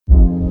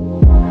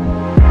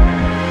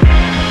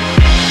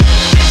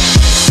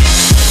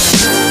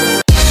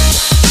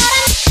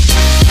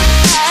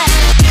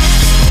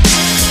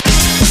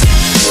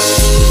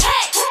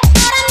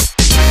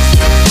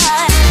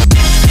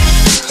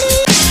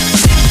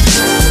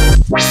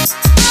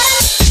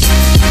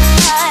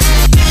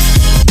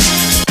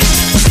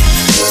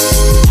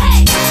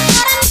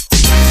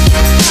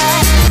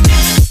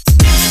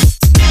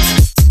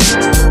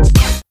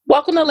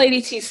the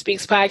Lady T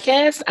Speaks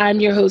podcast. I'm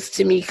your host,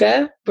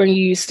 Tamika, bringing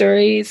you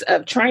stories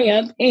of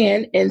triumph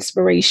and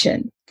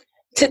inspiration.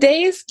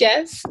 Today's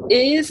guest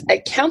is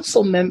a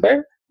council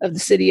member of the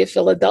city of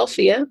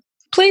Philadelphia.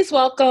 Please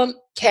welcome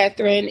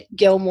Catherine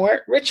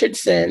Gilmore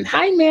Richardson.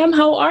 Hi, ma'am.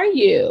 How are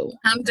you?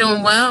 I'm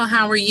doing well.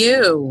 How are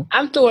you?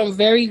 I'm doing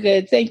very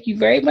good. Thank you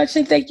very much.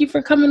 And thank you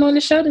for coming on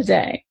the show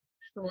today.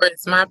 Sure,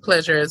 it's my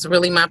pleasure. It's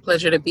really my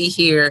pleasure to be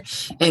here.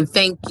 And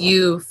thank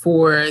you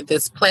for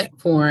this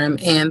platform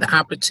and the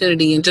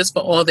opportunity and just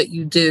for all that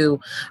you do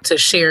to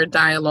share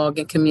dialogue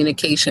and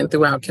communication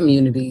throughout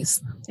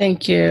communities.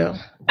 Thank you.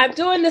 I'm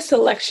doing this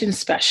election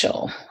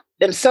special.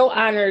 I'm so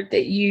honored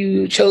that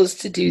you chose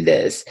to do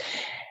this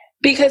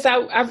because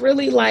I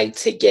really like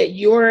to get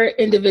your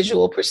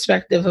individual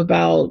perspective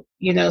about,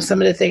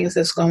 some of the things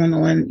that's going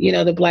on.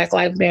 The Black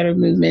Lives Matter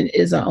movement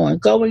is an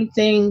ongoing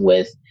thing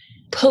with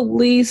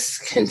police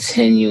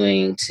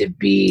continuing to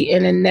be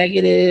in a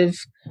negative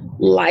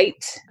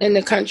light in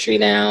the country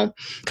now.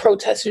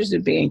 Protesters are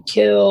being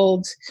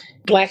killed.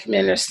 Black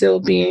men are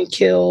still being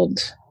killed.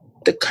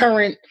 The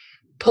current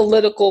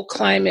political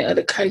climate of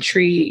the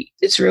country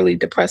is really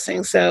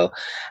depressing. So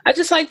I'd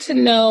just like to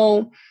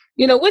know,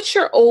 what's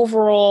your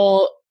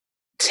overall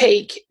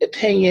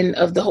opinion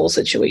of the whole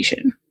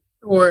situation?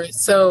 Sure.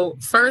 So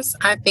first,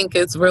 I think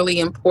it's really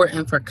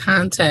important for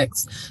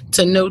context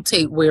to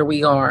notate where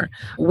we are.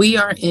 We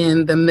are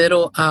in the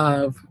middle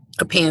of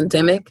a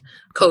pandemic,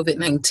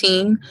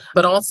 COVID-19,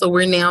 but also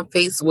we're now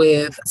faced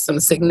with some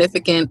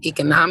significant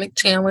economic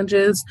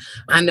challenges.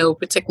 I know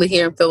particularly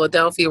here in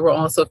Philadelphia, we're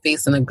also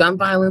facing a gun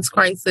violence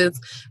crisis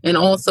and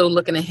also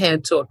looking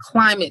ahead to a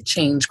climate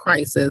change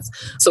crisis.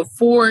 So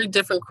 4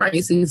 different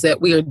crises that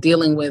we are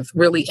dealing with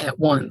really at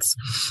once.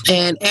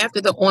 And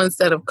after the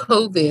onset of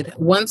COVID,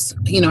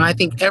 I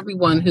think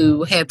everyone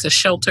who had to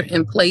shelter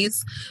in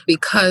place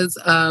because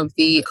of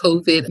the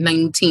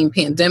COVID-19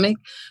 pandemic,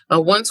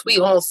 once we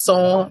all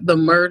saw the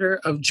murder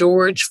of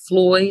George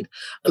Floyd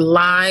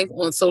live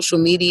on social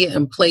media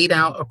and played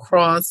out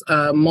across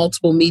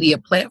multiple media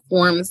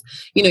platforms,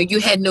 you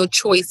had no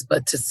choice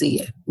but to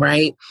see it,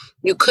 right?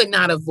 You could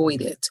not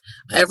avoid it.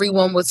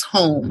 Everyone was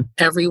home.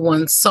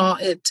 Everyone saw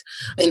it,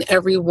 and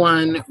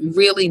everyone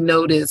really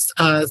noticed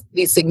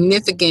the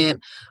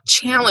significant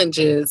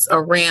challenges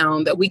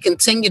around that we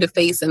continue to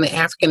face in the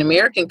African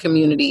American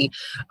community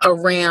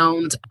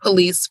around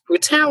police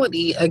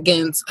brutality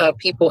against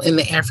people in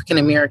the African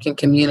American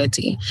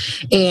community.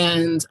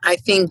 And I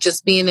think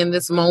just being in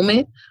this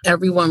moment,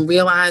 everyone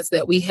realized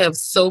that we have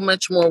so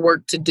much more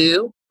work to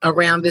do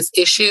around this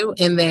issue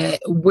and that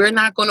we're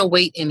not going to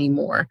wait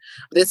anymore.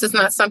 This is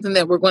not something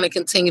that we're going to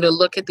continue to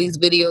look at these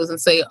videos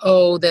and say,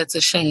 oh, that's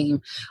a shame.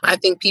 I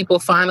think people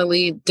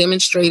finally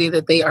demonstrated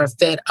that they are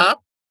fed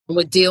up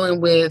with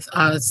dealing with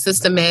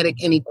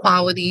systematic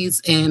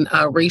inequalities and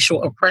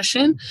racial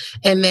oppression,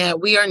 and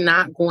that we are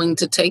not going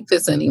to take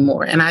this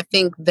anymore. And I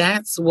think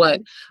that's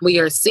what we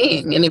are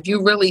seeing. And if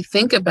you really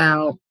think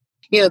about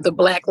the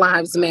Black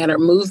Lives Matter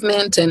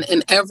movement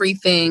and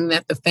everything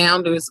that the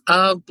founders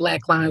of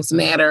Black Lives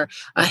Matter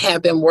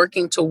have been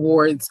working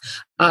towards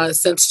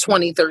since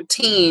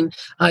 2013,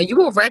 you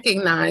will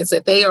recognize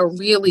that they are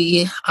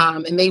really,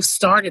 and they've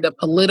started a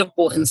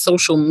political and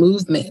social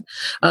movement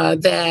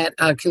that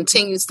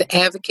continues to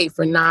advocate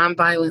for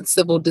nonviolent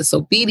civil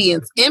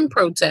disobedience in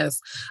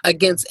protests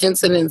against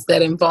incidents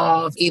that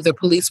involve either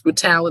police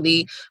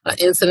brutality,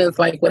 incidents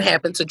like what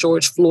happened to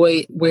George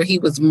Floyd, where he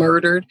was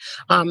murdered,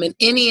 and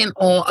any and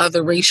all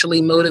other racially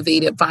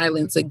motivated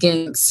violence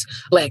against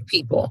Black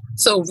people.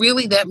 So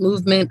really that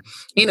movement,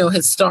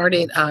 has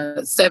started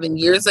 7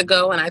 years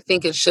ago. And I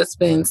think it's just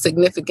been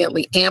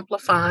significantly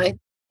amplified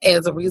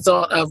as a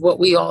result of what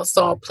we all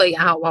saw play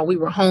out while we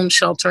were home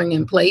sheltering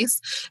in place.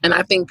 And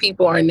I think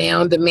people are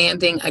now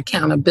demanding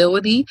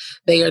accountability.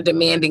 They are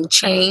demanding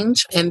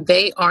change, and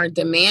they are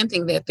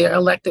demanding that their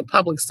elected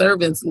public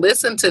servants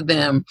listen to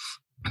them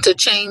to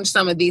change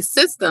some of these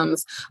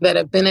systems that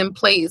have been in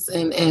place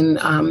and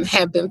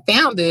have been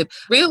founded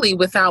really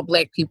without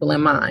Black people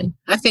in mind.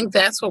 I think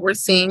that's what we're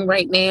seeing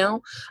right now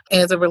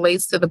as it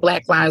relates to the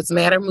Black Lives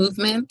Matter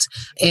movement.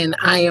 And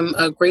I am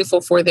grateful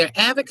for their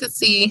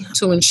advocacy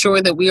to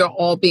ensure that we are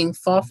all being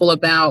thoughtful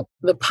about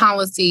the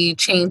policy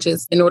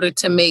changes in order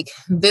to make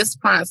this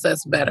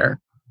process better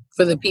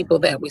for the people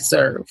that we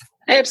serve.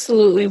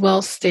 Absolutely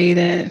well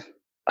stated.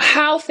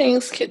 How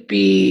things could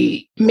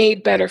be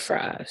made better for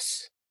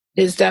us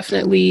is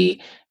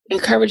definitely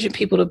encouraging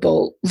people to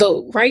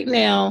vote. Right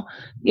now,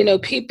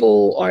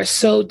 people are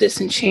so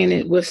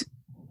disenchanted with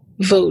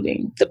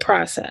voting, the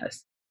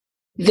process.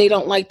 They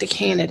don't like the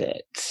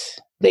candidates.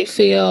 They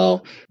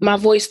feel my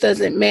voice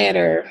doesn't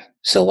matter,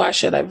 so why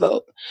should I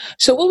vote?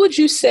 So what would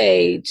you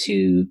say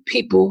to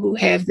people who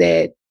have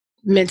that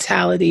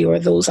mentality or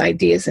those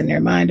ideas in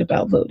their mind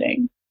about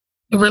voting?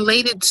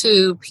 Related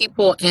to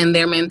people and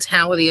their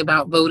mentality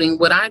about voting,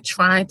 what I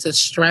try to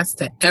stress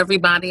to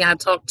everybody I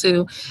talk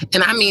to,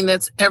 and I mean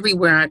that's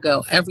everywhere I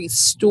go, every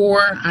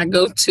store I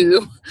go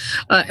to,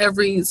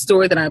 every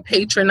store that I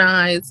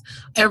patronize,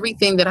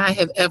 everything that I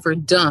have ever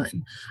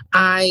done,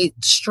 I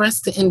stress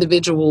to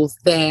individuals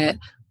that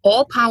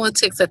all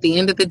politics at the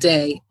end of the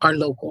day are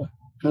local.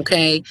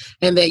 Okay.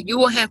 And that you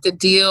will have to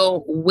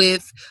deal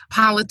with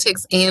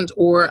politics and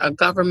or a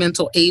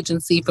governmental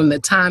agency from the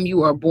time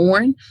you are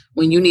born,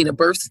 when you need a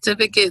birth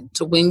certificate,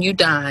 to when you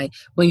die,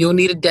 when you'll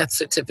need a death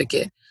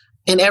certificate,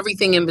 and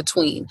everything in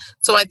between.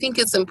 So I think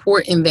it's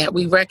important that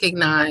we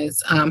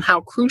recognize how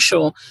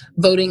crucial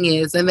voting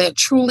is, and that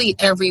truly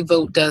every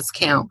vote does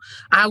count.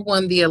 I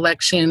won the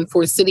election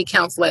for city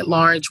council at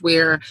large,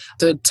 where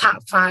the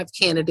top 5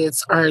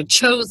 candidates are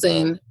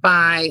chosen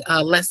by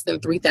less than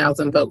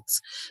 3,000 votes.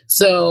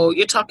 So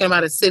you're talking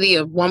about a city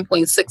of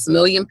 1.6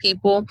 million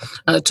people.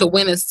 To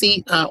win a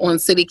seat on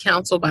city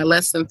council by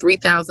less than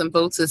 3,000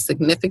 votes is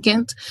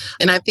significant.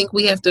 And I think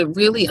we have to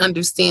really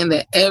understand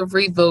that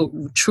every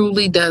vote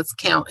truly does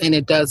count, and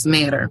it does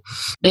matter.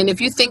 And if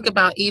you think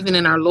about even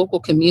in our local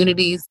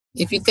communities,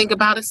 if you think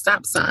about a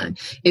stop sign,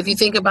 if you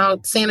think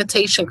about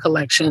sanitation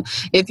collection,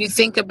 if you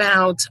think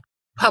about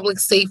public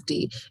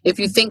safety, if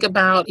you think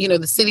about,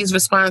 the city's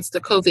response to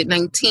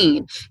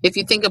COVID-19, if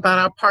you think about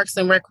our parks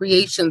and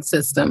recreation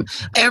system,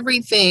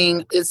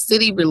 everything is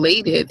city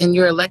related, and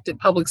your elected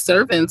public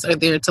servants are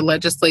there to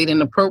legislate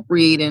and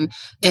appropriate and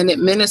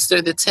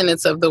administer the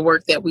tenets of the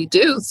work that we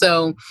do.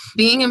 So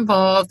being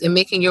involved and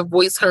making your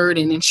voice heard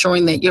and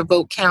ensuring that your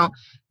vote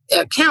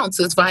counts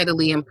is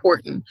vitally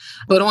important.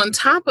 But on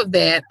top of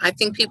that, I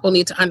think people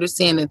need to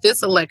understand that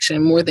this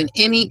election, more than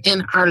any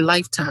in our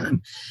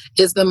lifetime,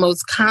 is the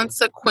most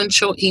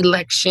consequential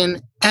election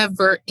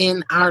ever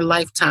in our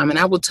lifetime. And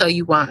I will tell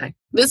you why.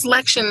 This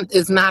election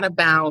is not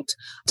about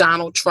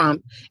Donald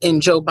Trump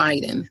and Joe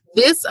Biden.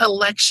 This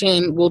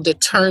election will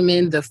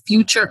determine the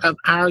future of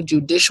our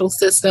judicial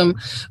system,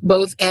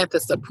 both at the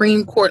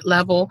Supreme Court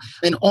level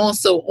and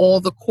also all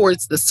the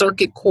courts, the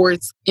circuit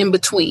courts in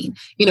between.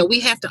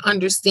 We have to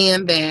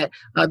understand that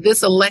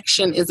this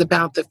election is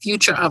about the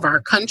future of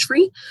our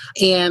country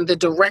and the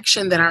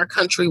direction that our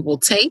country will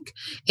take.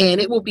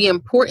 And it will be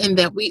important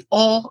that we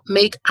all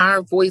make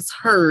our voice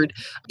heard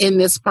in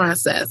this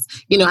process.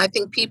 I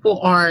think people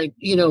are,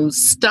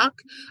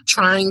 stuck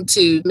trying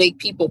to make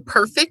people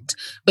perfect.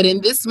 But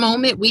in this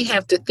moment, we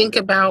have to think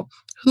about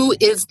who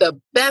is the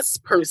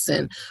best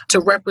person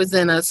to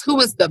represent us, who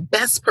is the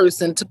best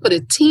person to put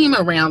a team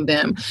around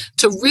them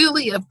to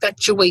really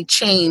effectuate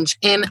change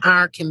in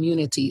our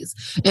communities.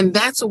 And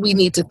that's what we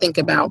need to think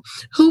about.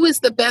 Who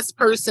is the best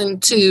person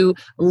to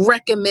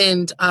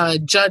recommend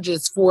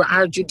judges for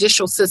our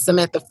judicial system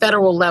at the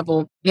federal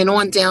level and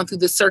on down through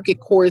the circuit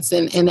courts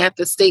and at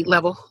the state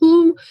level?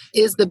 Who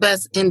is the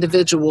best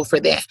individual for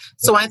that?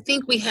 So I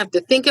think we have to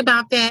think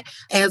about that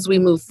as we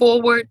move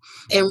forward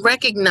and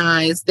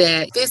recognize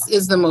that this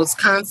is the most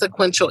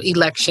consequential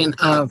election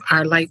of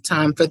our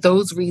lifetime for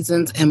those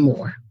reasons and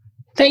more.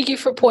 Thank you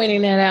for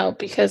pointing that out,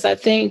 because I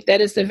think that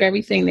is the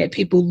very thing that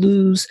people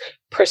lose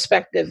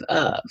perspective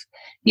of.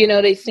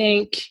 They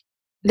think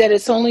that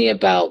it's only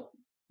about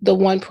the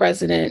one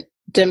president,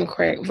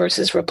 Democrat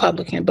versus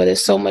Republican, but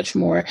it's so much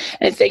more.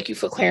 And thank you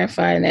for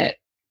clarifying that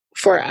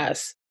for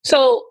us.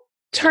 So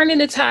turning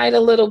the tide a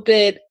little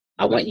bit,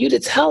 I want you to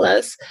tell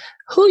us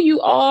who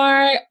you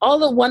are, all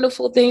the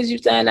wonderful things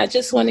you've done. I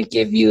just want to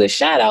give you a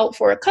shout out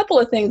for a couple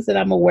of things that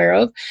I'm aware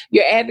of.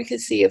 Your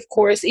advocacy, of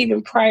course,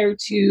 even prior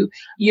to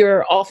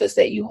your office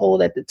that you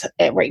hold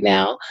at right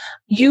now.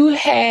 You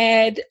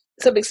had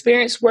some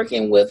experience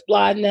working with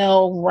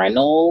Blondell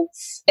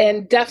Reynolds,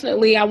 and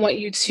definitely I want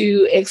you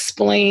to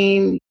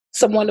explain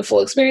some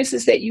wonderful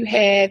experiences that you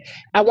had.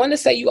 I want to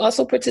say you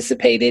also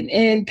participated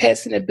in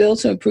passing a bill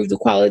to improve the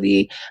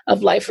quality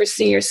of life for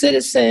senior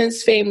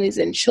citizens, families,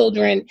 and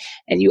children.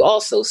 And you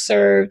also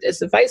served as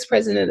the vice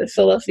president of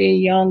Philadelphia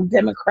Young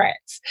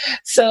Democrats.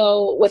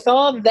 So with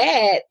all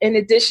that, in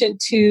addition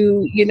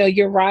to,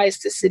 your rise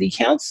to city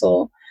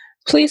council,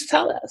 please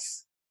tell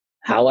us,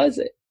 how was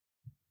it?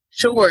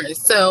 Sure.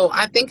 So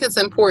I think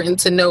it's important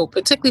to note,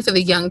 particularly for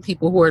the young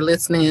people who are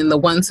listening, the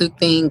ones who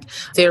think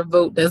their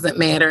vote doesn't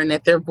matter and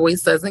that their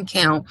voice doesn't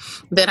count,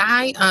 that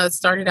I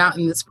started out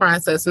in this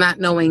process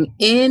not knowing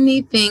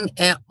anything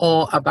at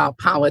all about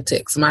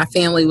politics. My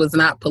family was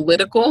not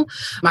political.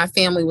 My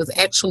family was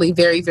actually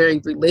very, very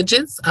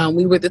religious.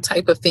 We were the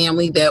type of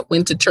family that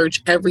went to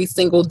church every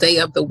single day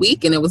of the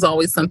week, and it was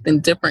always something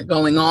different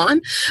going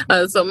on.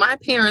 So my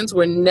parents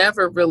were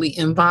never really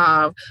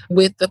involved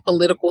with the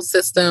political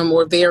system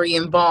or very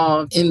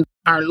involved in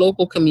our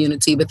local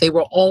community, but they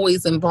were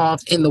always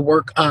involved in the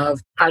work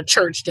of our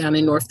church down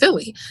in North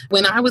Philly.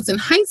 When I was in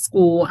high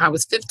school, I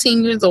was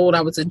 15 years old.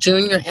 I was a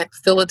junior at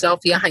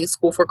Philadelphia High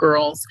School for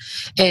Girls,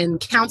 and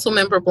Council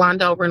Member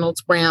Blondell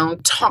Reynolds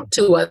Brown talked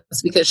to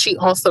us because she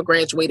also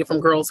graduated from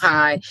Girls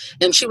High,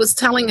 and she was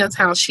telling us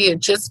how she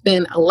had just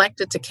been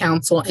elected to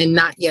council and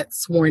not yet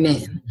sworn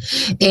in.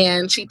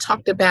 And she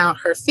talked about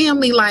her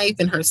family life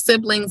and her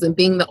siblings and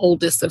being the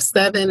oldest of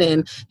 7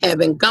 and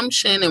having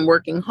gumption and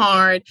working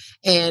hard,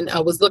 and I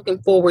was looking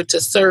forward to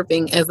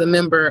serving as a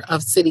member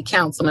of City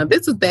Council. Now,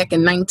 this was back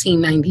in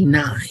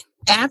 1999.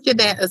 After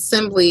that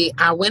assembly,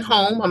 I went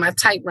home on my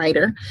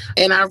typewriter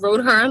and I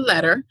wrote her a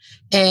letter,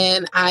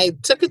 and I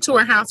took it to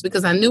her house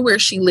because I knew where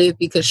she lived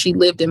because she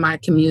lived in my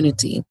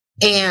community.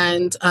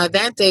 And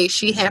that day,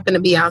 she happened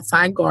to be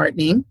outside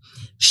gardening.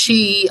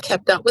 She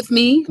kept up with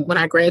me when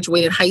I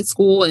graduated high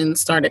school and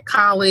started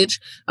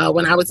college.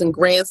 When I was in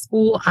grad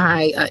school,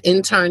 I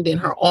interned in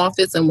her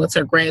office and was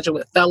her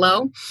graduate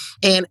fellow.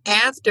 And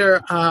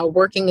after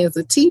working as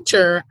a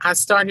teacher, I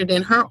started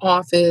in her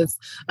office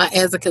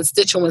as a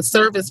constituent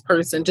service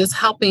person, just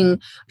helping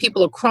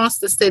people across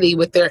the city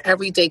with their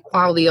everyday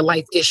quality of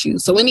life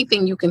issues. So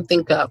anything you can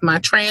think of. My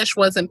trash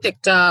wasn't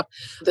picked up.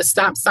 The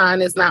stop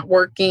sign is not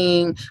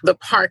working. The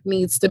park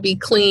needs to be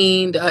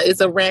cleaned.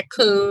 Is a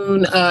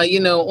raccoon,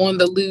 on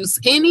the loose.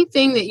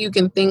 Anything that you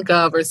can think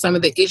of are some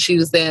of the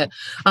issues that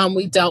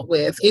we dealt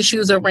with.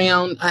 Issues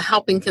around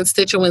helping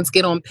constituents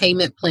get on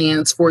payment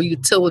plans for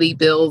utility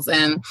bills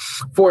and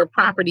for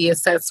property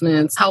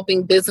assessments,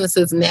 helping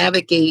businesses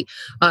navigate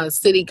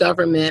city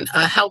government,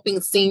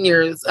 helping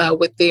seniors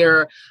with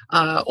their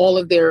all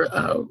of their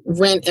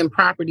rent and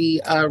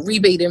property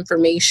rebate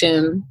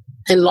information,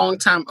 and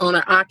long-time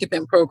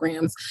owner-occupant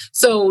programs.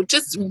 So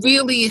just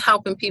really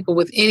helping people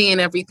with any and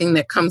everything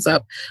that comes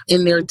up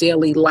in their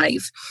daily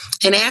life.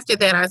 And after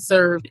that, I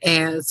served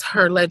as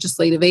her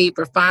legislative aide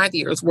for 5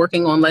 years,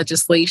 working on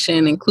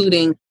legislation,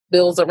 including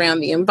bills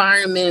around the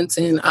environment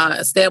and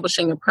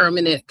establishing a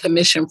permanent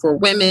commission for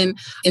women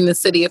in the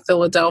city of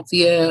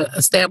Philadelphia,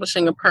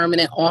 establishing a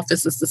permanent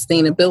office of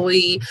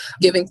sustainability,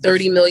 giving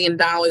 $30 million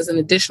in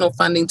additional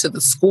funding to the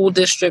school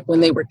district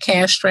when they were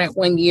cash-strapped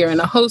one year, and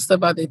a host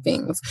of other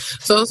things.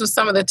 So those are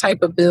some of the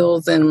type of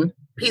bills and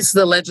pieces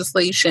of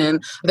legislation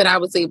that I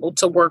was able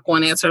to work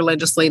on as her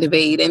legislative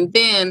aide. And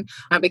then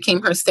I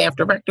became her staff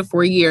director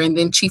for a year and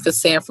then chief of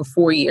staff for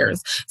 4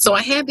 years. So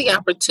I had the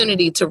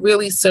opportunity to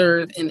really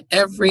serve in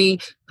every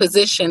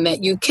position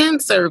that you can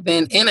serve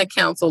in a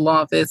council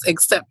office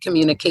except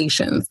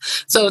communications.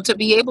 So to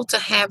be able to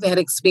have that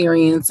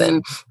experience,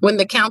 and when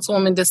the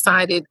councilwoman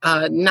decided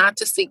not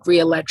to seek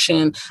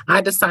reelection,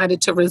 I decided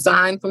to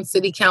resign from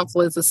city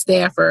council as a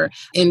staffer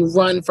and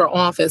run for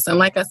office. And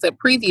like I said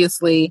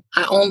previously,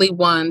 I only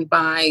won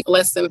by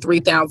less than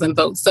 3,000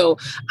 votes. So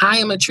I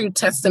am a true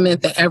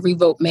testament that every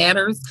vote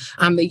matters.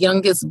 I'm the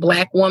youngest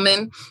Black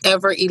woman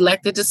ever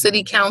elected to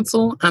city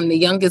council. I'm the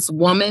youngest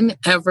woman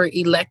ever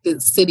elected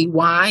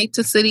citywide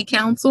to city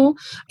council,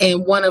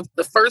 and one of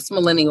the first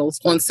millennials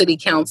on city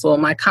council.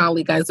 My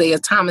colleague Isaiah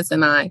Thomas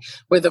and I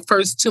were the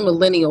first 2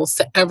 millennials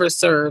to ever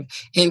serve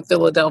in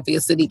Philadelphia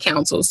City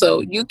Council.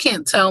 So you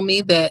can't tell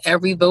me that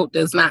every vote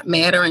does not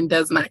matter and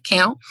does not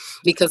count,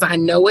 because I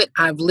know it.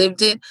 I've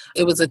lived it.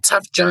 It was a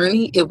tough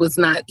journey. It was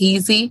not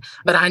easy,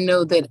 but I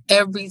know that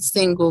every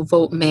single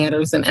vote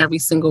matters and every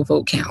single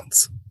vote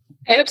counts.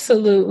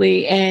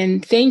 Absolutely.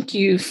 And thank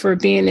you for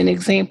being an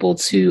example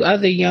to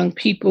other young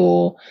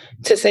people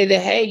to say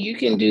that, hey, you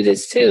can do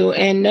this too.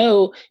 And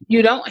no,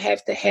 you don't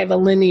have to have a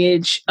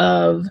lineage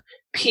of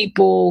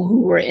people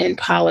who were in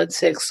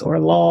politics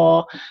or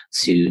law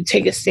to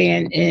take a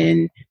stand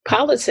in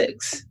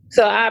politics.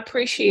 So I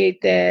appreciate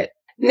that.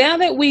 Now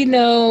that we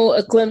know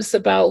a glimpse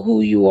about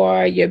who you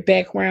are, your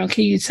background,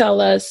 can you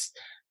tell us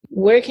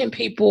where can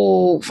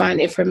people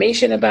find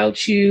information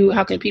about you?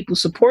 How can people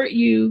support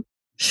you?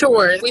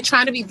 Sure. We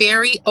try to be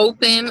very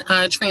open,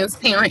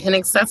 transparent, and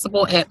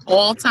accessible at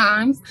all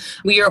times.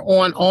 We are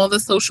on all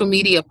the social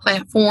media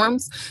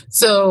platforms.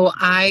 So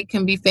I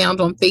can be found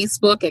on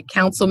Facebook at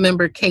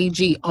Councilmember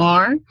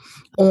KGR,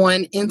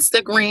 on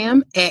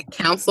Instagram at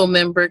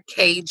Councilmember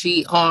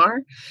KGR,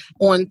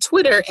 on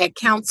Twitter at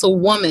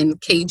Councilwoman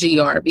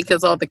KGR,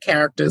 because all the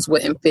characters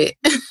wouldn't fit.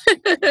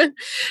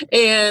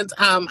 And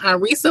I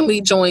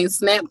recently joined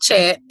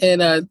Snapchat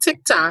and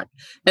TikTok,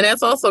 and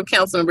that's also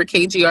Councilmember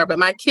KGR. But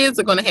my kids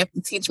are going to have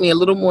to teach me a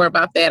little more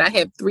about that. I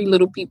have 3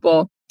 little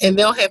people, and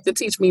they'll have to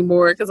teach me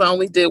more because I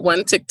only did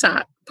 1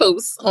 TikTok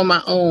post on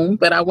my own,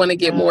 but I want to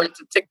get more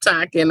into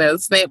TikTok and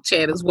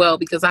Snapchat as well,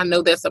 because I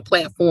know that's a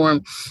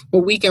platform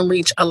where we can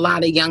reach a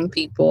lot of young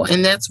people.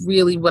 And that's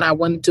really what I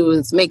want to do,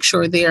 is make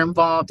sure they're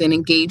involved and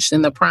engaged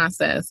in the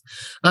process.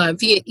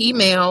 Via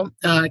email,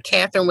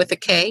 Catherine with a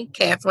K,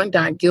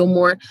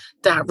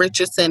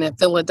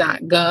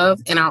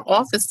 Catherine.Gilmore.Richardson@phila.gov. And our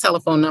office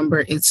telephone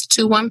number is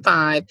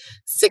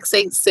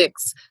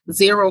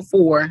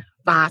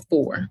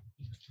 215-686-0454.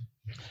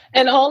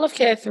 And all of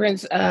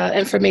Catherine's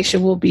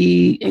information will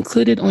be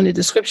included on the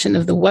description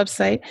of the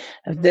website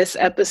of this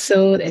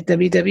episode at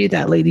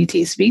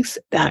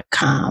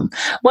www.ladytspeaks.com.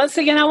 Once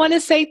again, I want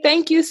to say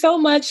thank you so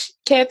much,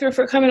 Catherine,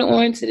 for coming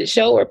on to the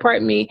show, or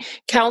pardon me,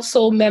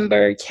 Council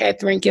Member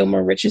Catherine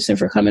Gilmore Richardson,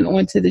 for coming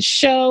on to the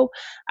show.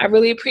 I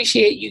really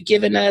appreciate you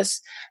giving us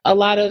a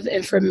lot of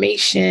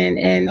information,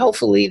 and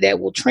hopefully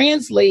that will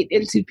translate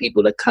into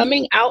people to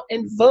coming out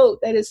and vote.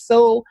 That is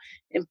so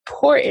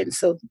important.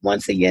 So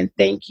once again,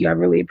 thank you. I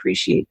really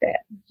appreciate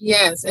that.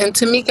 Yes. And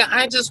Tamika,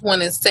 I just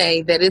want to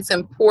say that it's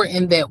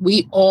important that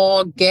we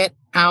all get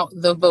out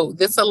the vote.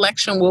 This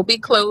election will be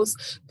close.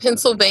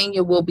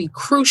 Pennsylvania will be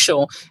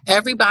crucial.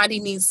 Everybody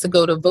needs to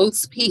go to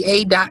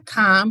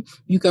votespa.com.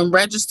 You can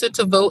register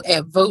to vote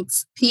at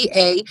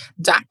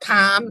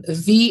votespa.com,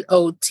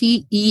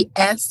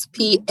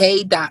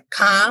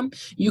 votespa.com.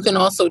 You can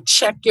also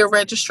check your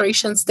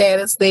registration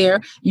status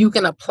there. You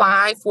can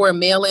apply for a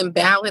mail-in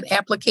ballot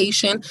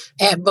application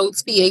at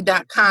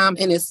votespa.com.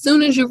 And as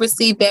soon as you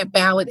receive that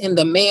ballot in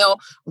the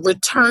mail,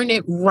 return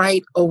it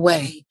right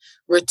away.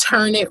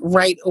 Return it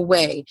right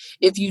away.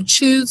 If you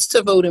choose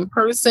to vote in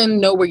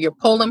person, know where your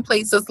polling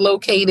place is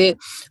located.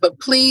 But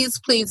please,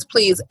 please,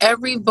 please,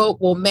 every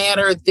vote will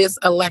matter this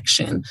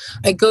election.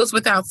 It goes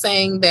without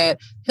saying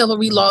that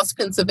Hillary lost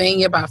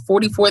Pennsylvania by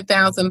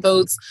 44,000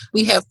 votes.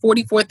 We have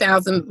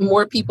 44,000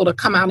 more people to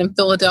come out in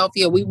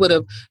Philadelphia. We would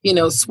have,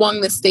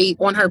 swung the state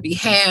on her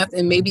behalf,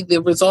 and maybe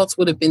the results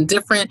would have been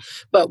different.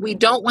 But we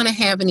don't want to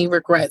have any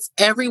regrets.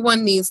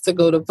 Everyone needs to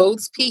go to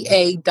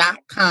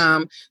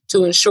votespa.com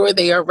to ensure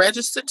they are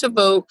registered to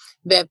vote,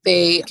 that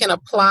they can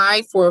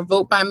apply for a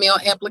vote by mail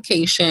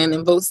application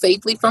and vote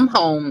safely from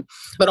home,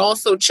 but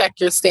also check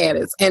your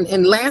status.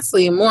 And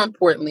lastly, and more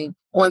importantly,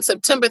 on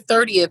September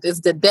 30th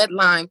is the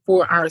deadline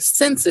for our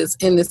census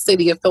in the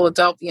city of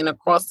Philadelphia and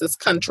across this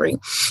country.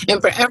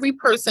 And for every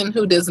person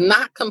who does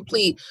not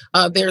complete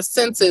their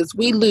census,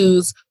 we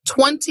lose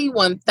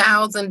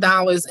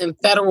 $21,000 in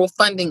federal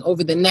funding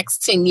over the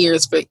next 10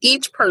 years for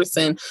each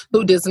person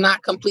who does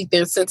not complete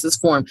their census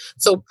form.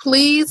 So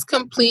please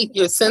complete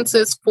your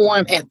census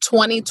form at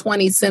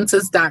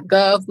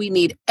 2020census.gov. We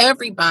need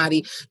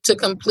everybody to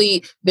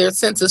complete their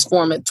census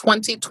form at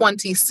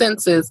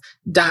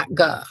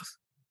 2020census.gov.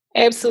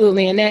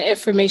 Absolutely. And that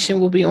information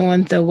will be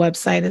on the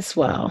website as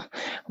well.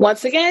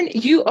 Once again,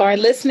 you are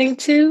listening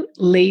to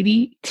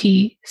Lady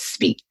T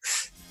Speaks.